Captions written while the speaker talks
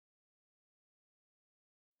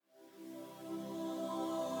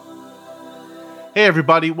Hey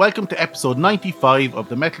everybody, welcome to episode 95 of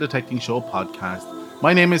the Metal Detecting Show podcast.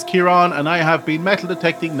 My name is Kieran and I have been metal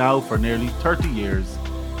detecting now for nearly 30 years.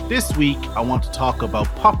 This week I want to talk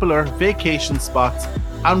about popular vacation spots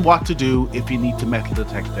and what to do if you need to metal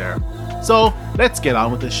detect there. So let's get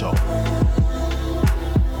on with the show.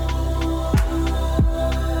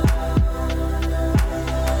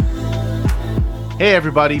 Hey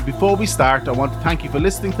everybody, before we start I want to thank you for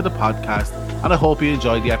listening to the podcast and I hope you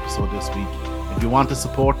enjoyed the episode this week. If you want to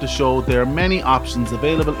support the show, there are many options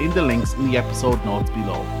available in the links in the episode notes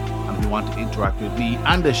below. And if you want to interact with me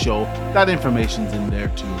and the show, that information's in there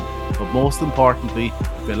too. But most importantly,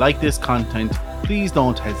 if you like this content, please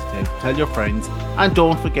don't hesitate to tell your friends and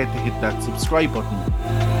don't forget to hit that subscribe button.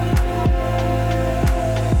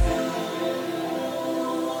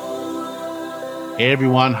 Hey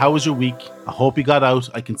everyone, how was your week? I hope you got out.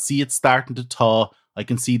 I can see it starting to thaw. I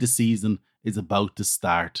can see the season is about to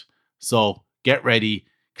start. So get ready,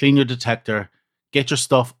 clean your detector, get your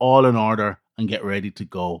stuff all in order and get ready to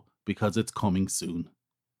go because it's coming soon.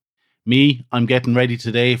 Me, I'm getting ready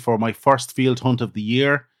today for my first field hunt of the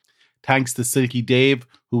year. Thanks to Silky Dave,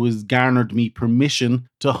 who has garnered me permission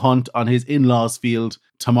to hunt on his in-laws field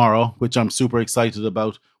tomorrow, which I'm super excited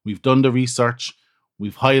about. We've done the research,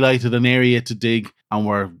 we've highlighted an area to dig and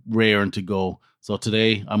we're raring to go. So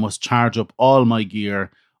today I must charge up all my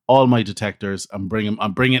gear, all my detectors and bring them.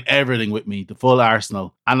 I'm bringing everything with me, the full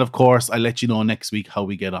arsenal. And of course, I'll let you know next week how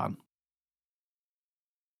we get on.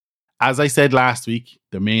 As I said last week,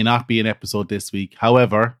 there may not be an episode this week.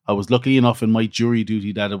 However, I was lucky enough in my jury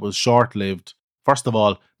duty that it was short-lived. First of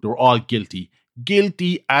all, they were all guilty.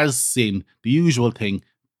 Guilty as sin. The usual thing.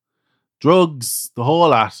 Drugs, the whole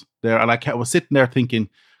lot there. And I was sitting there thinking,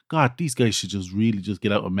 God, these guys should just really just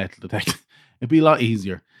get out of metal detecting. It'd be a lot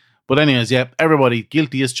easier. But anyways, yeah, everybody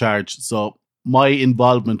guilty as charged. So my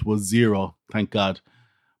involvement was zero, thank God.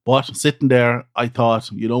 But sitting there, I thought,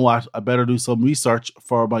 you know what? I better do some research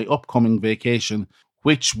for my upcoming vacation,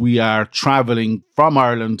 which we are traveling from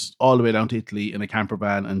Ireland all the way down to Italy in a camper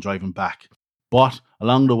van and driving back. But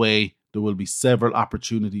along the way, there will be several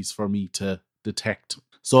opportunities for me to detect.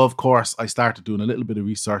 So, of course, I started doing a little bit of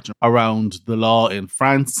research around the law in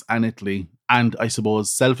France and Italy. And I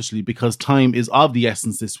suppose selfishly, because time is of the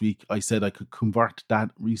essence this week, I said I could convert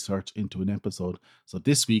that research into an episode. So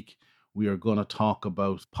this week, we are going to talk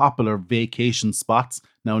about popular vacation spots.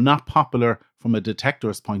 Now, not popular from a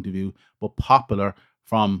detector's point of view, but popular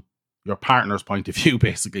from your partner's point of view,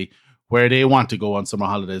 basically, where they want to go on summer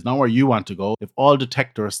holidays, not where you want to go. If all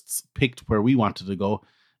detectorists picked where we wanted to go,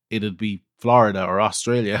 it'd be Florida or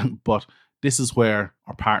Australia, but this is where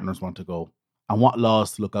our partners want to go and what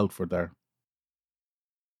laws to look out for there.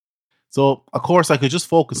 So, of course, I could just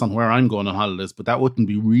focus on where I'm going on holidays, but that wouldn't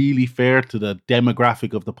be really fair to the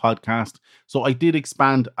demographic of the podcast. So I did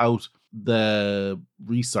expand out the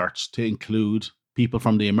research to include people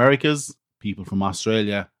from the Americas, people from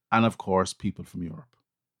Australia, and of course, people from Europe.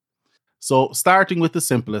 So starting with the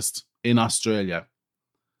simplest, in Australia.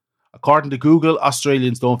 According to Google,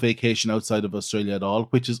 Australians don't vacation outside of Australia at all,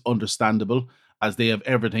 which is understandable as they have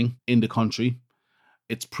everything in the country.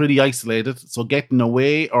 It's pretty isolated, so getting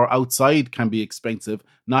away or outside can be expensive,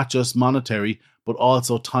 not just monetary, but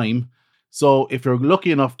also time. So if you're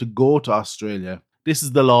lucky enough to go to Australia, this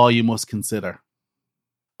is the law you must consider.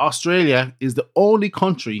 Australia is the only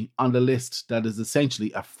country on the list that is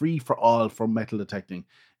essentially a free-for-all for metal detecting.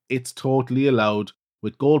 It's totally allowed,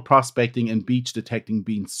 with gold prospecting and beach detecting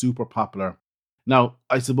being super popular. Now,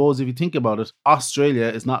 I suppose if you think about it, Australia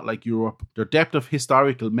is not like Europe. Their depth of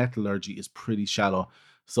historical metallurgy is pretty shallow.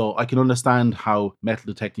 So I can understand how metal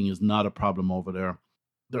detecting is not a problem over there.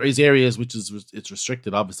 There is areas which it's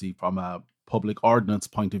restricted, obviously, from a public ordnance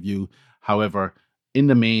point of view. However, in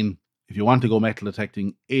the main, if you want to go metal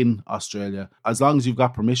detecting in Australia, as long as you've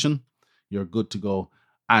got permission, you're good to go.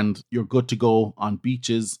 And you're good to go on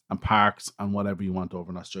beaches and parks and whatever you want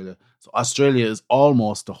over in Australia. So Australia is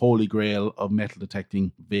almost the holy grail of metal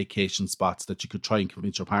detecting vacation spots that you could try and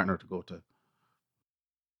convince your partner to go to.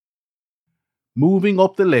 Moving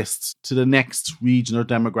up the list to the next region or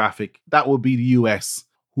demographic, that would be the US,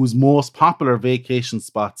 whose most popular vacation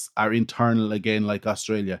spots are internal again like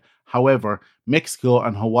Australia. However, Mexico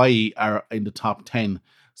and Hawaii are in the top 10.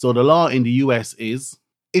 So the law in the US is,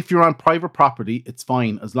 if you're on private property, it's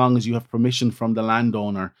fine as long as you have permission from the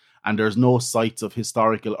landowner and there's no sites of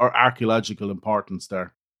historical or archaeological importance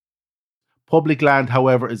there. Public land,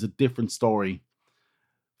 however, is a different story.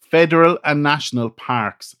 Federal and national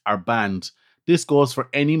parks are banned. This goes for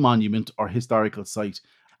any monument or historical site,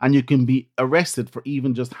 and you can be arrested for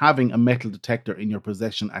even just having a metal detector in your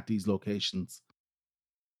possession at these locations.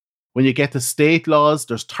 When you get to state laws,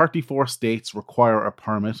 there's 34 states require a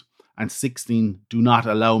permit and 16 do not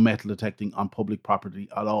allow metal detecting on public property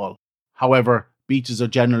at all. However, beaches are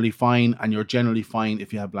generally fine, and you're generally fine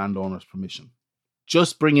if you have landowners' permission.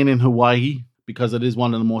 Just bringing in Hawaii, because it is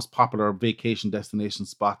one of the most popular vacation destination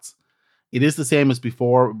spots. It is the same as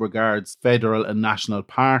before with regards federal and national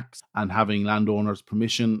parks and having landowners'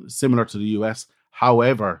 permission, similar to the US.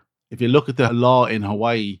 However, if you look at the law in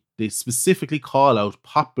Hawaii, they specifically call out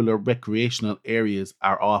popular recreational areas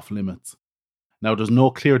are off limits. Now, there's no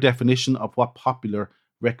clear definition of what popular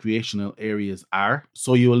recreational areas are,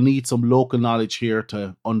 so you will need some local knowledge here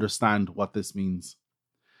to understand what this means.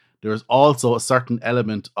 There is also a certain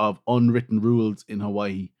element of unwritten rules in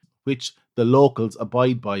Hawaii, which the locals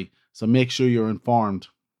abide by, so make sure you're informed.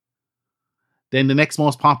 Then the next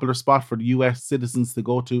most popular spot for the US citizens to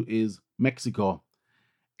go to is Mexico.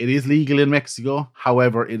 It is legal in Mexico,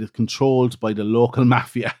 however, it is controlled by the local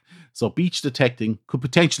mafia. So beach detecting could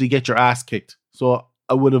potentially get your ass kicked. So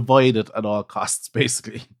I would avoid it at all costs,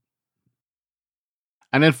 basically.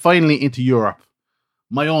 And then finally into Europe.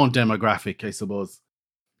 My own demographic, I suppose.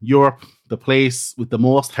 Europe, the place with the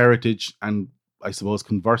most heritage and, I suppose,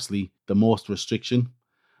 conversely, the most restriction.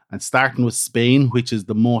 And starting with Spain, which is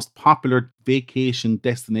the most popular vacation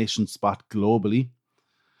destination spot globally.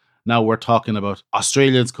 Now we're talking about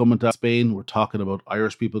Australians coming to Spain, we're talking about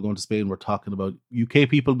Irish people going to Spain, we're talking about UK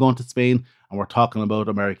people going to Spain, and we're talking about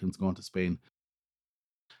Americans going to Spain.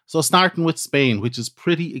 So starting with Spain, which is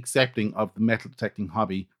pretty accepting of the metal detecting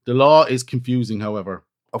hobby, the law is confusing, however.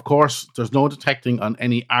 Of course, there's no detecting on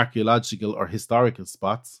any archaeological or historical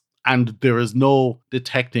spots, and there is no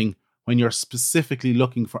detecting when you're specifically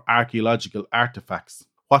looking for archaeological artifacts.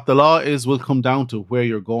 What the law is will come down to where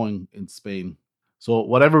you're going in Spain. So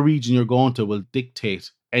whatever region you're going to will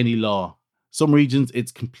dictate any law. Some regions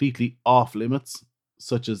it's completely off limits,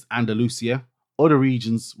 such as Andalusia. Other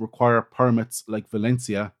regions require permits like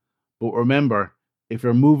Valencia. But remember, if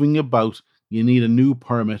you're moving about, you need a new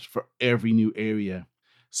permit for every new area.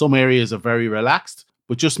 Some areas are very relaxed,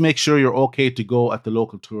 but just make sure you're okay to go at the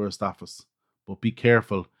local tourist office. But be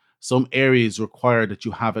careful. Some areas require that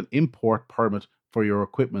you have an import permit for your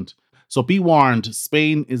equipment. So be warned,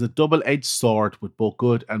 Spain is a double-edged sword with both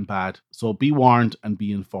good and bad. So be warned and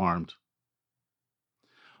be informed.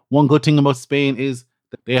 One good thing about Spain is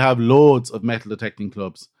that they have loads of metal detecting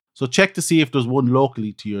clubs. So check to see if there's one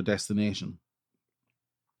locally to your destination.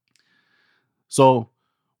 So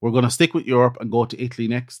we're going to stick with Europe and go to Italy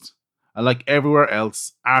next. And like everywhere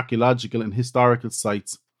else, archaeological and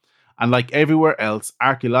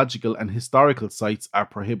historical sites are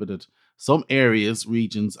prohibited. Some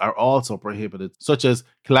regions are also prohibited, such as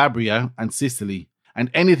Calabria and Sicily,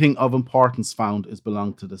 and anything of importance found is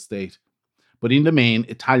belonged to the state. But in the main,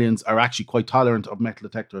 Italians are actually quite tolerant of metal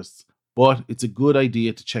detectorists, but it's a good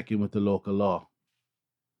idea to check in with the local law.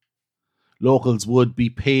 Locals would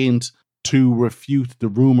be pained to refute the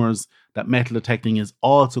rumours that metal detecting is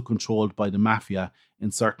also controlled by the mafia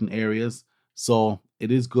in certain areas, so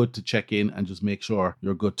it is good to check in and just make sure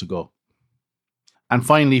you're good to go. And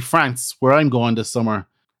finally, France, where I'm going this summer.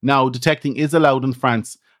 Now, detecting is allowed in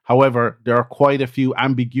France. However, there are quite a few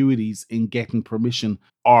ambiguities in getting permission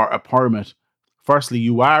or a permit. Firstly,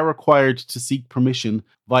 you are required to seek permission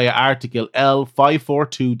via Article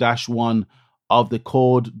L542-1 of the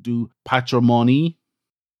Code du Patrimoine.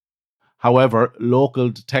 However, local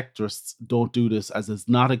detectorists don't do this, as it's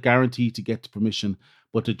not a guarantee to get permission,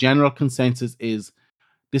 but the general consensus is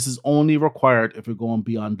this is only required if you're going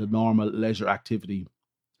beyond the normal leisure activity.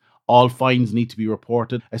 All finds need to be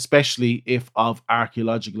reported, especially if of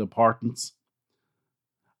archaeological importance.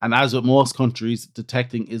 And as with most countries,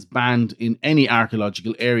 detecting is banned in any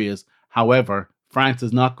archaeological areas. However, France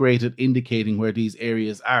is not great at indicating where these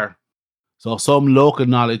areas are. So some local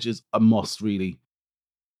knowledge is a must, really.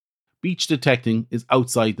 Beach detecting is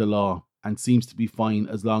outside the law and seems to be fine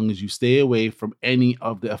as long as you stay away from any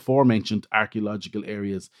of the aforementioned archaeological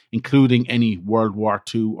areas, including any World War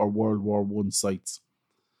II or World War I sites.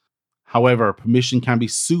 However, permission can be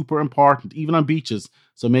super important, even on beaches,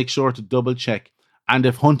 so make sure to double check. And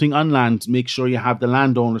if hunting on land, make sure you have the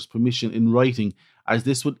landowner's permission in writing, as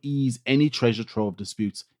this would ease any treasure trove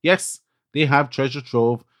disputes. Yes, they have treasure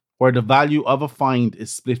trove, where the value of a find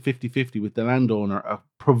is split 50-50 with the landowner,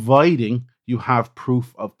 providing you have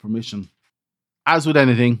proof of permission. As with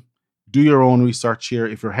anything, do your own research here.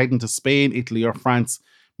 If you're heading to Spain, Italy, or France,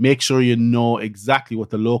 make sure you know exactly what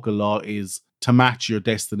the local law is to match your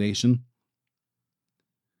destination.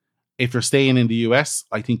 If you're staying in the US,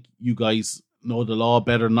 I think you guys know the law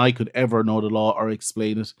better than I could ever know the law or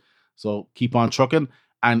explain it. So keep on trucking.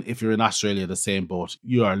 And if you're in Australia, the same boat.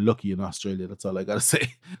 You are lucky in Australia. That's all I got to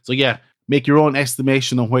say. So yeah, make your own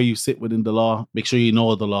estimation on where you sit within the law. Make sure you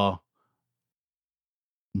know the law.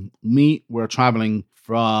 We're traveling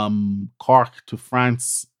from Cork to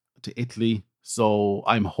France to Italy. So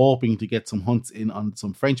I'm hoping to get some hunts in on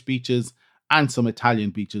some French beaches and some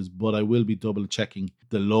Italian beaches, but I will be double checking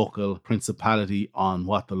the local principality on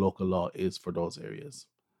what the local law is for those areas.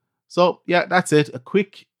 So yeah, that's it. A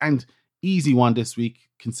quick and easy one this week,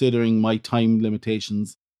 considering my time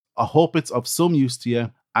limitations. I hope it's of some use to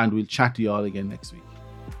you, and we'll chat to you all again next week.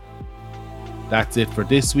 That's it for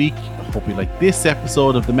this week. I hope you like this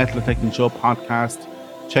episode of the Metal Detecting Show podcast.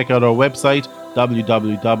 Check out our website,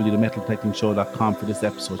 www.themetaldetectingshow.com, for this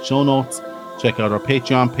episode's show notes. Check out our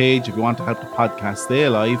Patreon page if you want to help the podcast stay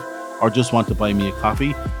alive, or just want to buy me a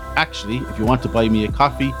coffee. Actually, if you want to buy me a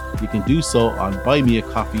coffee, you can do so on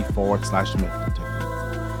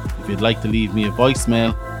buymeacoffee.com/metal-detecting. If you'd like to leave me a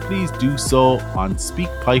voicemail, please do so on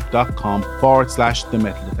speakpipe.com/the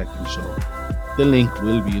Metal Detecting Show. The link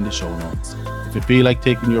will be in the show notes. If you feel like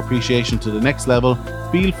taking your appreciation to the next level,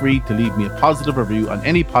 feel free to leave me a positive review on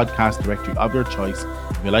any podcast directory of your choice.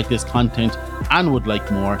 If you like this content and would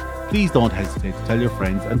like more, please don't hesitate to tell your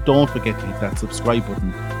friends, and don't forget to hit that subscribe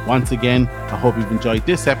button. Once again, I hope you've enjoyed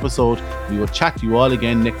this episode. We will chat to you all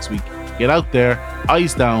again next week. Get out there,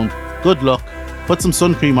 eyes down, good luck, put some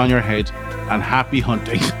sun cream on your head, and happy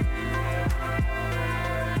hunting.